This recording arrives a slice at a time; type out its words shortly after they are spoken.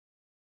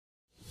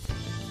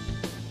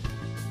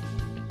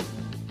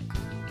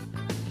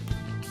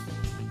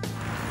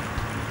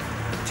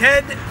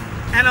Ted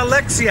and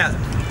Alexia.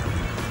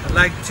 I'd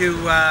like to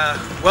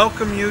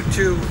welcome you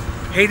to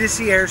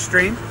Haydocy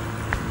Airstream.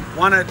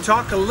 Want to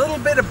talk a little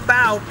bit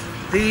about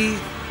the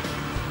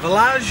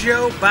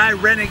Villagio by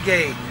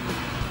Renegade.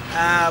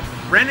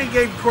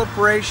 Renegade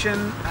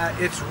Corporation,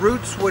 its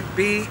roots would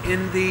be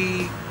in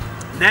the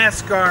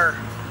NASCAR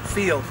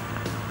field.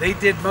 They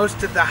did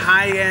most of the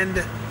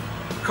high-end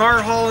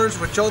car haulers,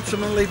 which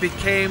ultimately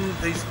became,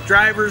 these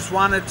drivers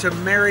wanted to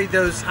marry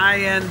those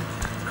high-end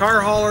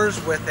car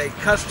haulers with a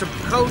custom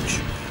coach.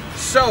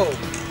 So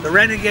the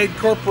Renegade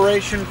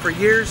Corporation for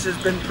years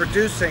has been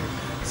producing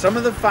some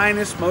of the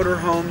finest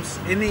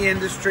motorhomes in the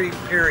industry,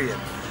 period.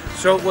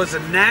 So it was a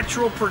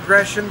natural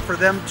progression for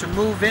them to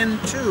move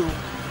into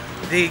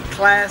the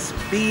Class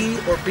B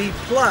or B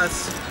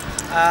plus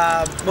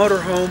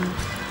motorhome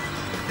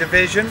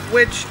division,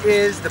 which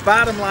is, the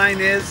bottom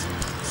line is,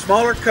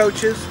 smaller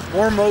coaches,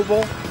 more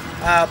mobile,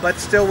 but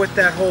still with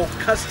that whole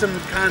custom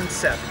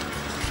concept.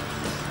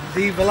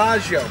 The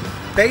Villagio,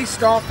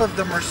 based off of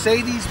the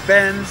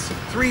Mercedes-Benz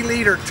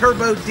 3-liter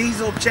turbo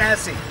diesel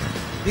chassis.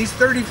 These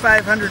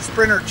 3500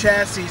 Sprinter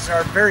chassis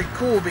are very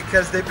cool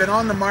because they've been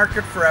on the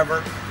market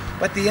forever,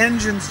 but the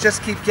engines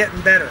just keep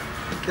getting better.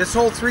 This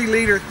whole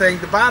 3-liter thing,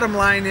 the bottom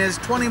line is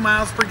 20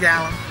 miles per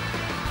gallon.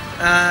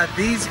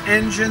 These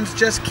engines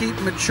just keep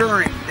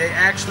maturing. They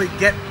actually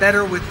get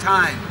better with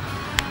time.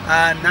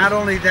 Not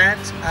only that,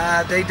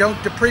 they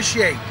don't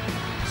depreciate.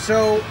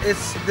 So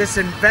it's this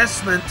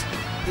investment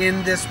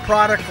in this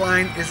product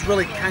line is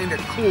really kind of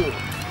cool.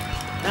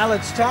 Now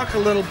let's talk a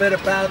little bit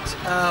about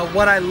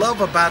what I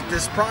love about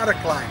this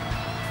product line.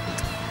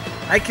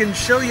 I can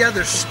show you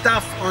other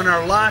stuff on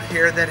our lot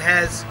here that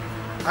has,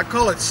 I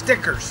call it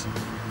stickers,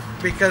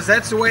 because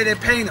that's the way they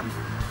paint them.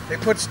 They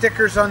put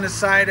stickers on the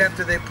side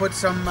after they put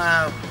some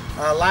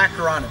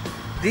lacquer on it.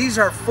 These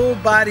are full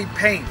body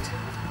paint,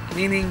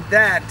 meaning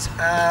that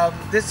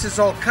this is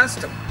all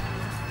custom.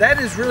 That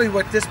is really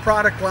what this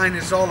product line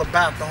is all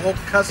about, the whole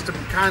custom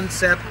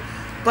concept,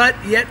 but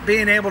yet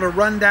being able to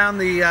run down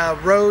the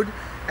road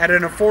at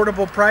an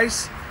affordable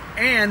price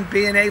and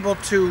being able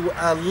to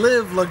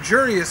live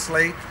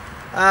luxuriously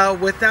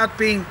without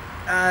being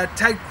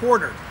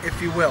tight-quartered,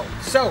 if you will.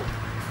 So,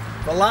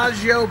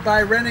 Villagio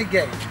by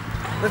Renegade.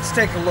 Let's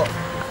take a look.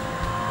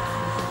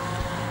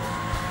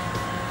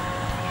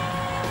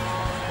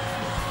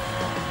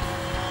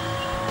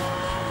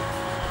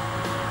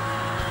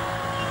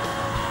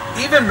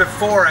 Even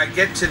before I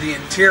get to the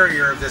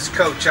interior of this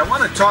coach, I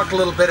want to talk a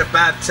little bit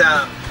about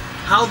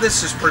how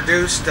this is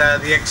produced,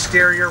 the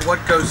exterior,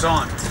 what goes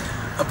on.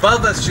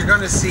 Above us, you're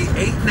going to see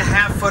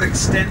 8.5-foot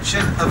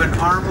extension of an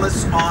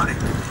armless awning.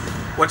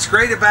 What's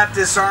great about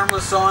this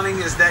armless awning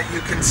is that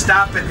you can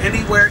stop it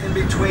anywhere in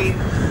between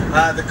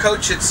the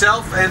coach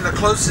itself and the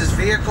closest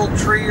vehicle,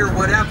 tree, or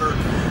whatever.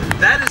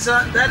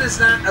 That is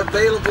not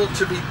available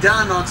to be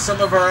done on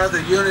some of our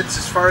other units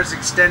as far as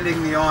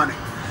extending the awning.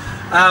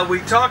 We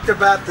talked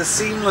about the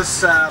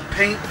seamless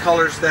paint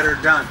colors that are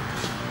done.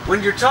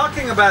 When you're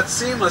talking about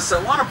seamless,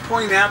 I want to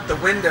point out the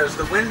windows.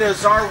 The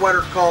windows are what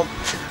are called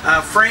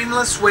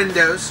frameless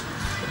windows.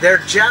 They're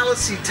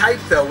jalousie type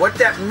though. What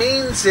that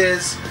means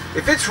is,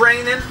 if it's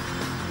raining,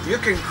 you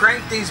can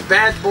crank these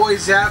bad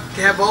boys out,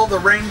 have all the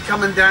rain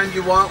coming down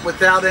you want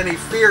without any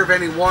fear of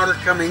any water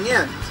coming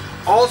in.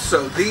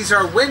 Also, these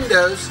are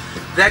windows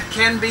that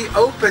can be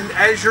opened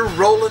as you're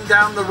rolling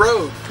down the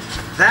road.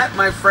 That,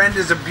 my friend,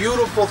 is a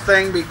beautiful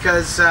thing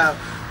because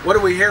what are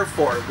we here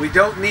for? We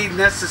don't need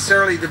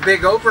necessarily the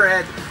big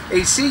overhead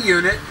AC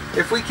unit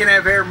if we can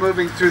have air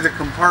moving through the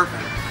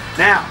compartment.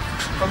 Now,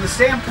 from the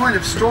standpoint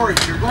of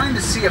storage, you're going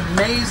to see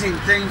amazing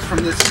things from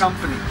this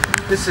company.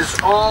 This is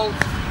all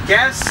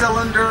gas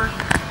cylinder,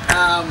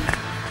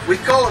 we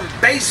call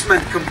them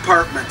basement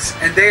compartments,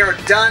 and they are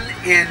done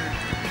in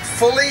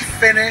fully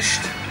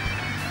finished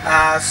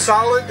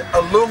solid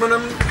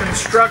aluminum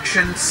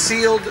construction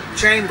sealed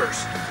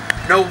chambers.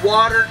 No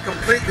water,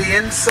 completely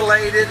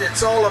insulated.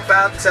 It's all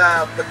about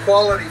the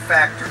quality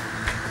factor.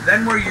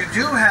 Then where you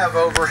do have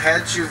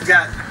overheads, you've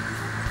got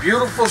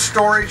beautiful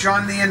storage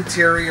on the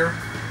interior,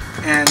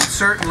 and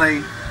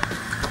certainly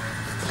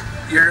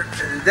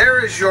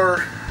there is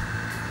your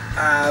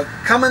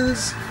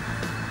Cummins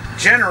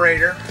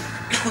generator,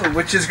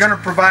 which is going to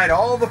provide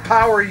all the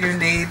power you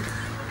need.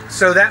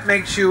 So that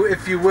makes you,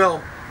 if you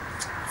will,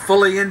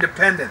 fully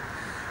independent.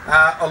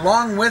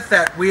 Along with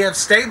that, we have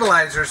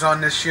stabilizers on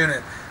this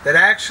unit that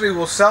actually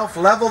will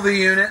self-level the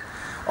unit,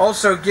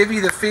 also give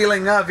you the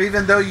feeling of,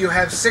 even though you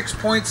have 6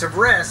 points of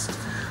rest,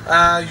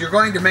 you're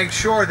going to make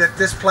sure that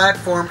this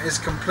platform is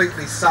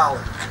completely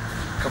solid.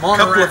 Come on,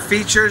 a couple of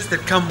features that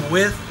come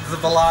with the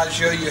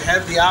Villagio. You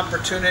have the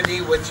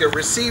opportunity with your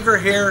receiver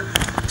here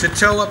to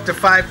tow up to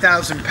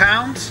 5,000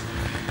 pounds.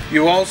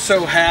 You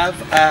also have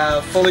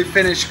a fully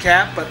finished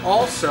cap, but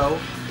also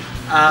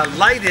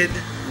lighted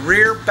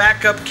rear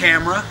backup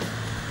camera,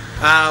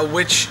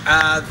 which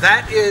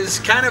that is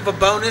kind of a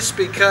bonus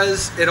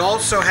because it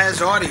also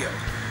has audio.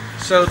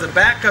 So the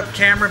backup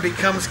camera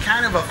becomes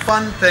kind of a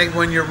fun thing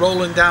when you're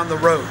rolling down the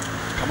road.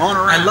 Come on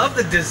around. I love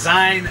the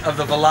design of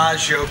the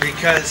Villagio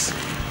because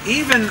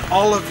even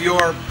all of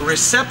your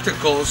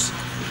receptacles,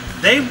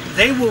 they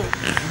will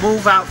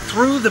move out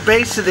through the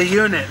base of the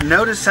unit.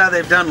 Notice how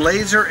they've done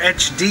laser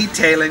etch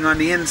detailing on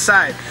the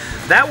inside.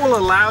 That will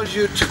allow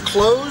you to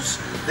close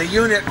the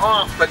unit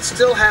off but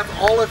still have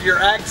all of your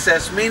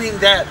access, meaning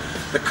that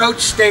the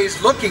coach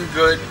stays looking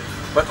good,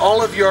 but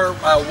all of your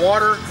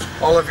water,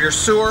 all of your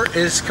sewer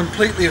is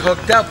completely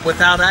hooked up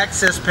without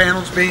access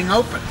panels being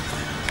open.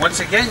 Once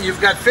again, you've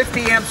got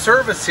 50 amp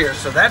service here,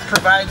 so that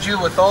provides you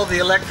with all the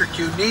electric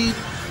you need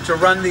to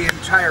run the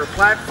entire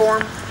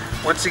platform.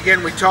 Once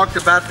again, we talked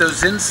about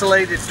those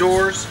insulated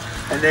doors,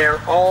 and they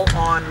are all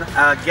on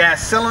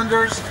gas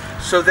cylinders,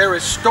 so there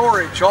is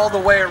storage all the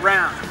way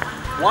around.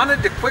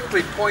 Wanted to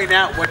quickly point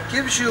out what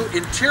gives you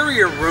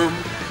interior room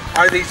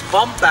are these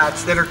bump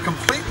outs that are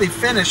completely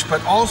finished,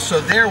 but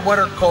also they're what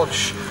are called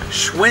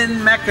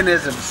Schwinn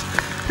mechanisms.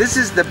 This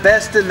is the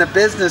best in the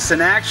business,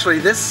 and actually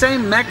this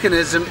same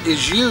mechanism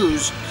is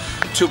used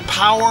to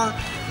power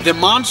the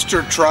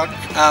monster truck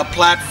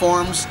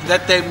platforms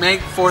that they make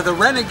for the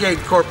Renegade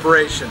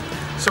Corporation.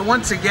 So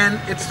once again,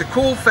 it's the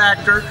cool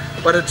factor,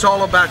 but it's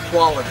all about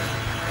quality.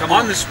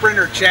 On the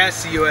Sprinter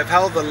chassis, you have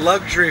held the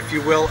luxury, if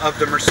you will, of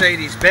the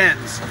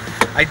Mercedes-Benz.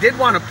 I did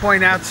want to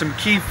point out some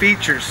key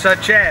features,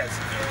 such as,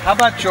 how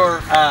about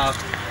your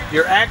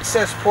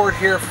access port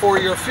here for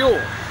your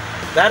fuel?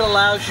 That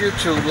allows you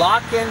to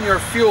lock in your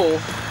fuel,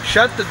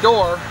 shut the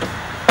door,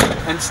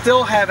 and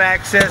still have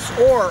access,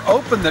 or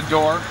open the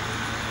door,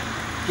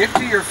 get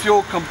to your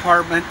fuel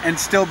compartment, and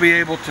still be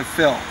able to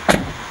fill.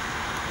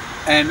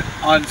 And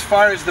as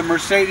far as the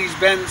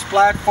Mercedes-Benz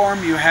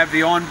platform, you have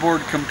the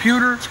onboard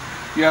computer.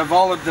 You have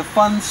all of the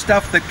fun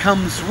stuff that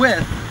comes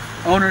with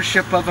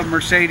ownership of a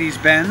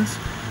Mercedes-Benz.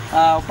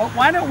 But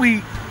why don't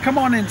we come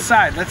on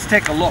inside? Let's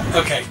take a look.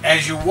 Okay,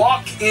 as you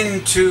walk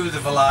into the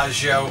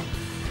Villagio,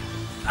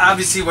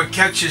 obviously what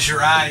catches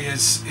your eye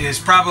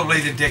is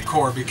probably the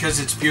decor, because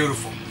it's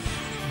beautiful.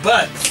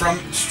 But from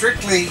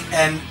strictly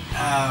an,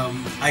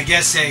 I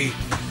guess, a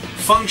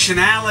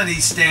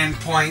functionality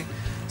standpoint,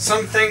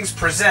 some things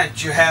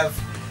present. You have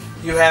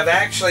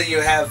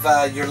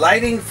your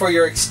lighting for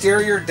your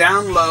exterior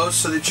down low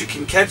so that you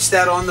can catch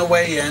that on the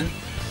way in.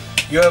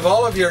 You have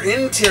all of your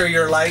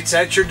interior lights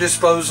at your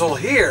disposal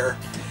here.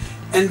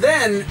 And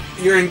then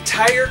your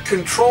entire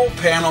control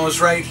panel is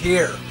right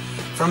here.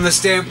 From the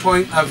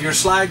standpoint of your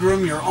slide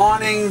room, your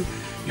awning,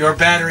 your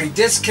battery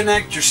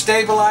disconnect, your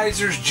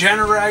stabilizers,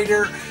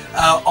 generator,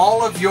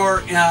 all of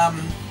your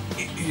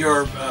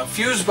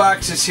fuse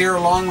boxes here,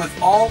 along with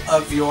all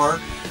of your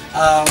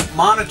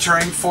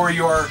monitoring for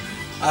your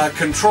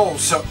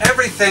controls. So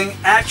everything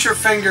at your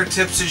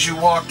fingertips as you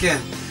walk in.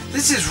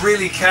 This is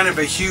really kind of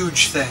a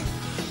huge thing.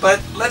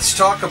 But let's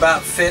talk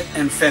about fit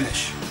and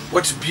finish.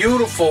 What's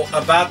beautiful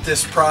about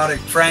this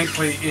product,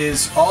 frankly,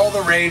 is all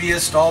the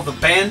radius, all the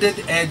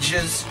banded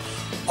edges,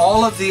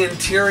 all of the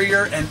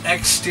interior and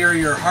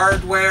exterior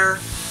hardware.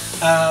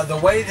 The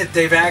way that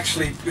they've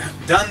actually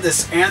done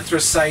this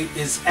anthracite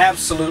is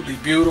absolutely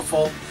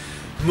beautiful.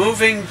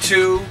 Moving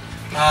to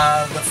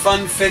the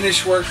fun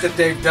finish work that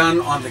they've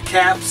done on the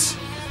caps,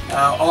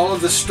 all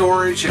of the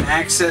storage and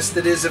access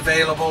that is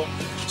available,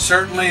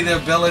 certainly the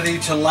ability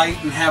to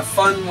light and have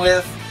fun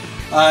with.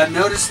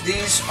 Notice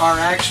these are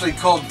actually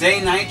called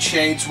day-night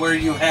shades, where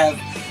you have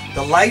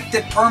the light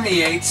that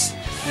permeates,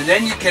 and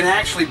then you can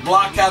actually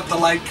block out the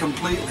light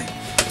completely.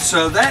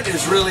 So that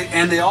is really,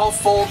 and they all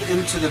fold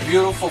into the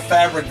beautiful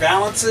fabric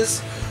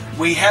balances.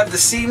 We have the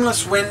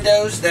seamless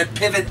windows that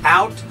pivot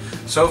out,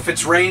 so if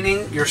it's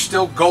raining, you're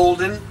still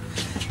golden.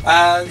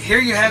 Here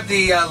you have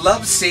the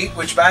love seat,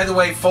 which by the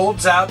way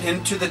folds out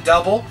into the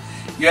double.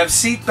 You have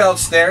seat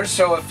belts there,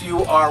 so if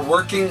you are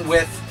working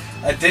with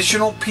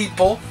additional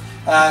people,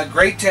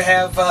 great to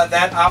have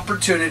that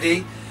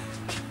opportunity.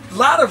 A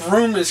lot of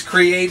room is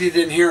created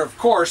in here, of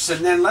course,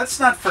 and then let's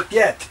not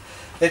forget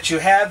that you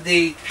have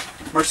the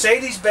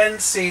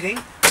Mercedes-Benz seating,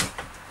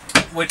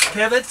 which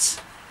pivots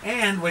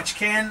and which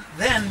can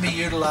then be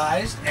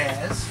utilized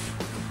as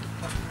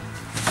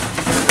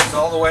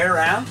all the way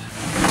around,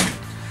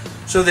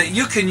 so that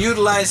you can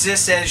utilize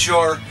this as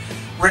your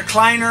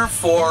recliner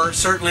for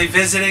certainly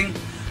visiting,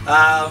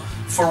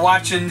 for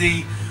watching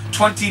the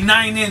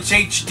 29-inch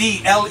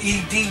HD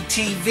LED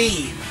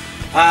TV.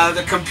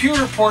 The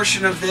computer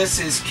portion of this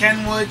is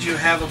Kenwood. You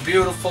have a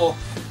beautiful,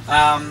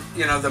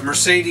 the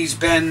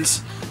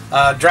Mercedes-Benz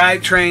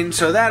drivetrain.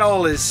 So that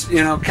all is,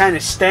 kind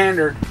of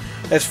standard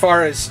as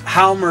far as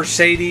how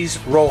Mercedes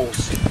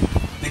rolls.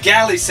 The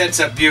galley sets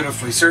up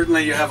beautifully.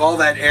 Certainly you have all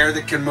that air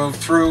that can move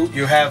through.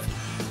 You have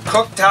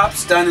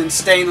cooktops done in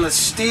stainless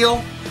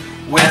steel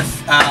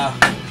with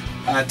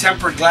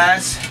tempered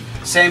glass.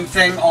 Same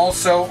thing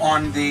also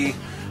on the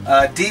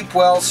deep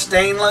well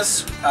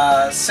stainless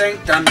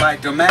sink done by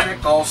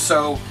Domenic.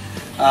 Also,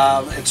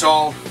 it's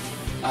all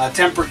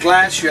tempered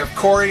glass. You have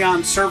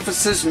Corian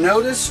surfaces.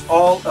 Notice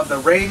all of the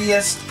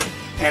radius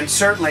and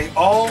certainly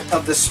all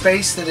of the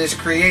space that is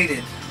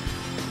created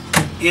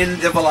in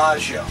the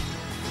Villagio.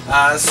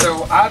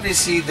 So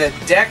obviously the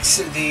decks,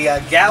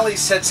 the galley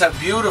sets up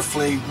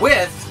beautifully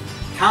with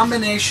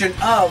combination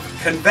of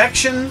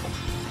convection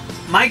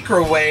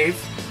microwave,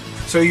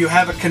 so you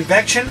have a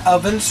convection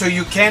oven so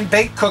you can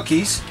bake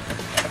cookies,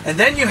 and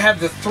then you have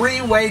the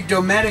three-way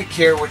Dometic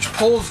here which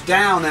pulls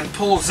down and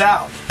pulls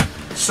out,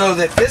 so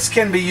that this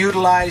can be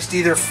utilized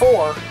either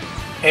for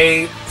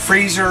a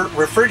freezer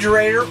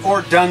refrigerator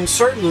or done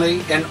certainly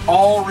an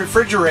all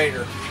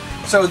refrigerator.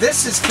 So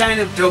this is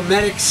kind of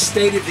Dometic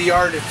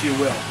state-of-the-art, if you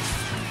will.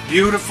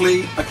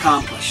 Beautifully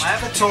accomplished.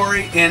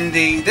 Lavatory in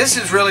the, this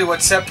is really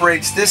what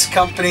separates this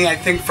company, I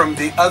think, from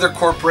the other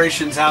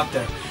corporations out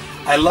there.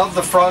 I love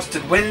the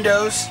frosted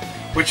windows,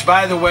 which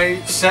by the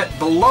way set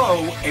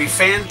below a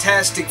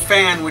fantastic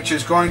fan which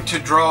is going to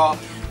draw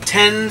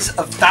tens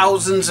of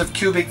thousands of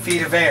cubic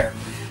feet of air.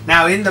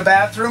 Now in the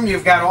bathroom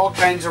you've got all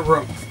kinds of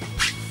room.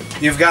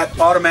 You've got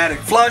automatic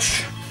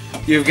flush.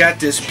 You've got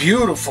this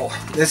beautiful,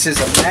 this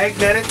is a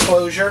magnetic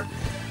closure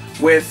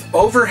with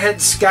overhead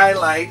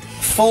skylight,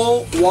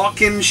 full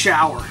walk-in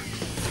shower.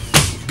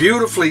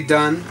 Beautifully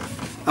done.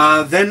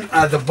 Then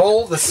the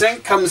bowl, the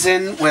sink comes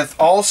in with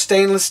all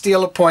stainless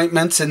steel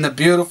appointments in the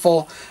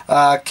beautiful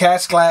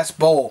cast glass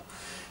bowl.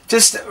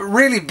 Just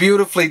really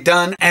beautifully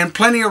done, and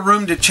plenty of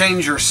room to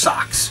change your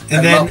socks.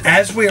 And then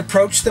as we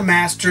approach the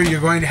master,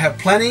 you're going to have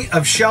plenty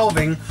of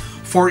shelving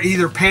for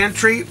either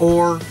pantry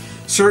or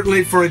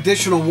certainly for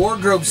additional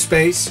wardrobe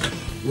space.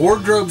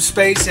 Wardrobe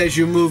space as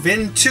you move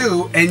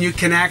into, and you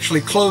can actually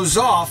close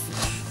off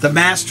the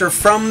master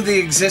from the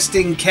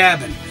existing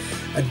cabin.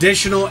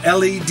 Additional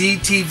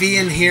LED TV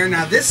in here.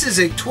 Now this is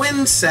a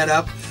twin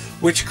setup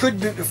which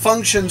could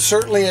function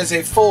certainly as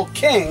a full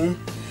king,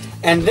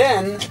 and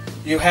then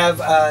you have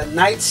a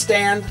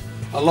nightstand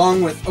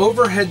along with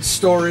overhead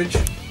storage,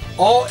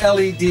 all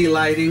LED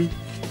lighting,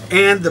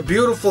 and the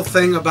beautiful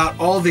thing about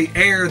all the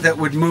air that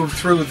would move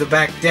through the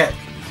back deck.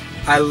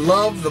 I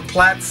love the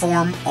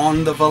platform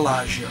on the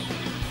Villagio.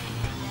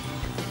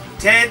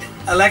 Ted,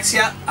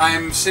 Alexia,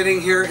 I'm sitting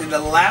here in the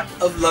lap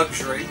of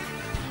luxury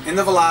in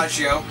the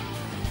Villagio.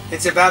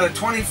 It's about a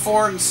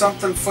 24 and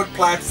something foot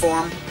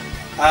platform.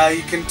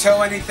 You can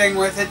tow anything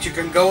with it. You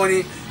can go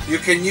you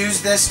can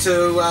use this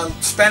to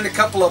spend a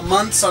couple of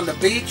months on the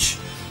beach.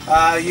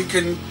 You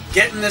can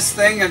get in this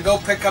thing and go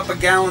pick up a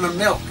gallon of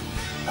milk.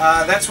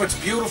 That's what's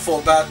beautiful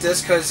about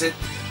this, because it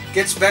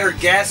gets better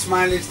gas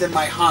mileage than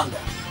my Honda.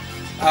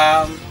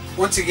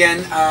 Once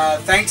again,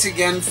 thanks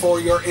again for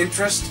your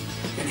interest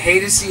in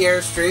Haydocy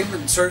Airstream,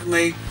 and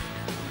certainly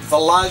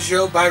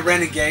Villagio by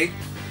Renegade.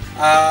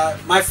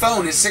 My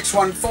phone is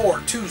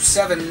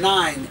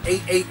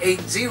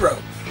 614-279-8880,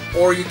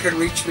 or you can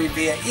reach me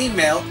via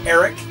email,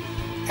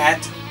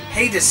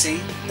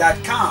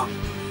 eric@haydocy.com.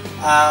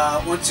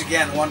 Once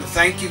again, I want to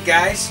thank you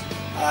guys.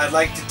 I'd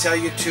like to tell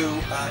you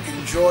to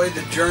enjoy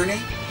the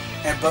journey,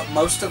 but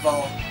most of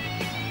all,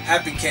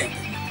 happy camping.